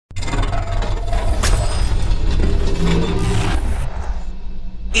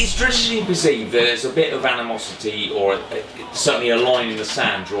traditionally perceived that there's a bit of animosity, or certainly a line in the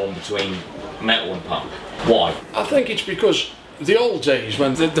sand drawn between metal and punk. Why? I think it's because the old days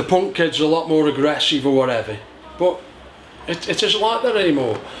when the punk kids are a lot more aggressive or whatever, but it isn't like that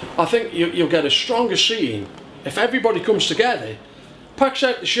anymore. I think you'll get a stronger scene if everybody comes together, packs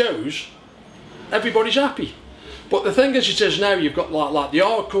out the shows, everybody's happy. But the thing is, it is now, you've got like the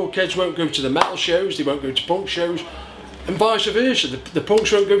hardcore kids won't go to the metal shows, they won't go to punk shows, and vice versa. The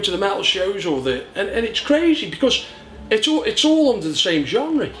punks won't go to the metal shows, or and it's crazy because it's all under the same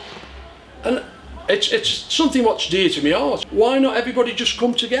genre, and it's something what's dear to my heart. Why not everybody just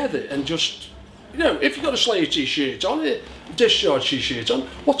come together and just, you know, if you've got a Slayer t-shirt on, a Discharge t-shirt on,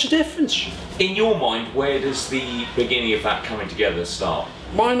 what's the difference? In your mind, where does the beginning of that coming together start?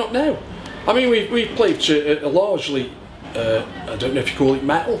 Why not now? I mean, we've played to a largely, I don't know if you call it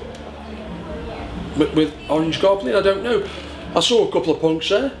metal, with Orange Goblin, I don't know. I saw a couple of punks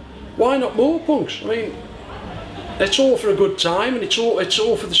there. Why not more punks? I mean, it's all for a good time, and it's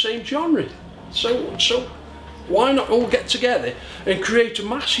all for the same genre. So why not all get together and create a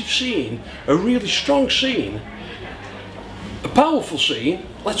massive scene, a really strong scene, a powerful scene?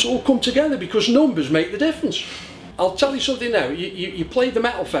 Let's all come together, because numbers make the difference. I'll tell you something now, you play the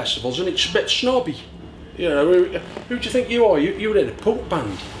metal festivals and it's a bit snobby. You know, who do you think you are? You're in a punk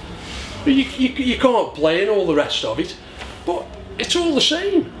band. You can't play and all the rest of it, but it's all the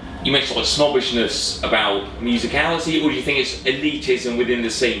same. You make sort of snobbishness about musicality, or do you think it's elitism within the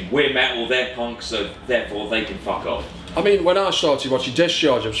scene? We're metal, they're punk, so therefore they can fuck off? I mean, when I started watching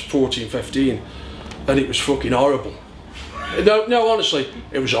Discharge, I was 14, 15, and it was fucking horrible. No, honestly,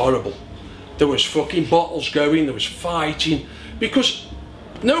 it was horrible. There was fucking bottles going, there was fighting, because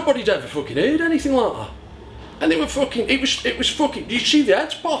nobody'd ever fucking heard anything like that. And they were fucking, it was fucking, you see the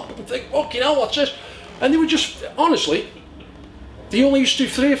heads pop and think, fucking hell, what's this? And they were just, honestly, they only used to do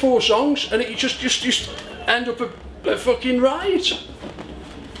 3 or 4 songs, and it just end up a fucking riot.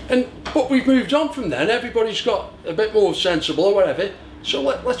 But we've moved on from then, everybody's got a bit more sensible or whatever, so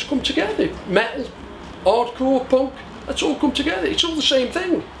let's come together. Metal, hardcore, punk, let's all come together, it's all the same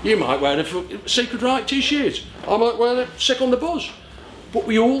thing. You might wear a Sacred Right t-shirt, I might wear a Sick on the Buzz, but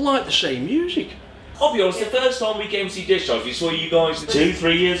we all like the same music. I'll be honest, the first time we came to see Discharge, we saw you guys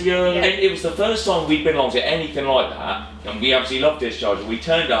 2-3 years ago, and it was the first time we'd been on to anything like that, and we absolutely loved Discharge, and we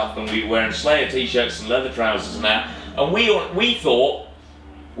turned up and we were wearing Slayer t-shirts and leather trousers and that, and we thought,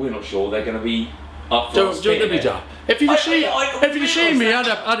 we're not sure they're going to be up for Don't let me down. If you'd seen me, I'd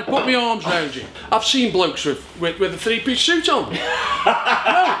have put my arms round you. I've seen blokes with a 3-piece suit on.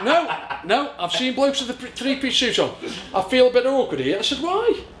 No, I've seen blokes with a 3-piece suit on. I feel a bit awkward here. I said,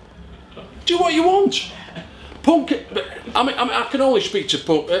 why? Do what you want. Punk, I mean, I can only speak to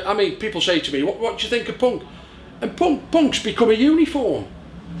punk. I mean, people say to me, what do you think of punk? And punk's become a uniform.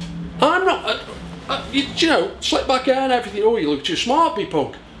 I'm not, you know, slick back hair and everything, oh, you look too smart, be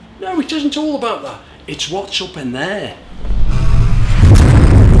punk. No, it isn't all about that. It's what's up in there.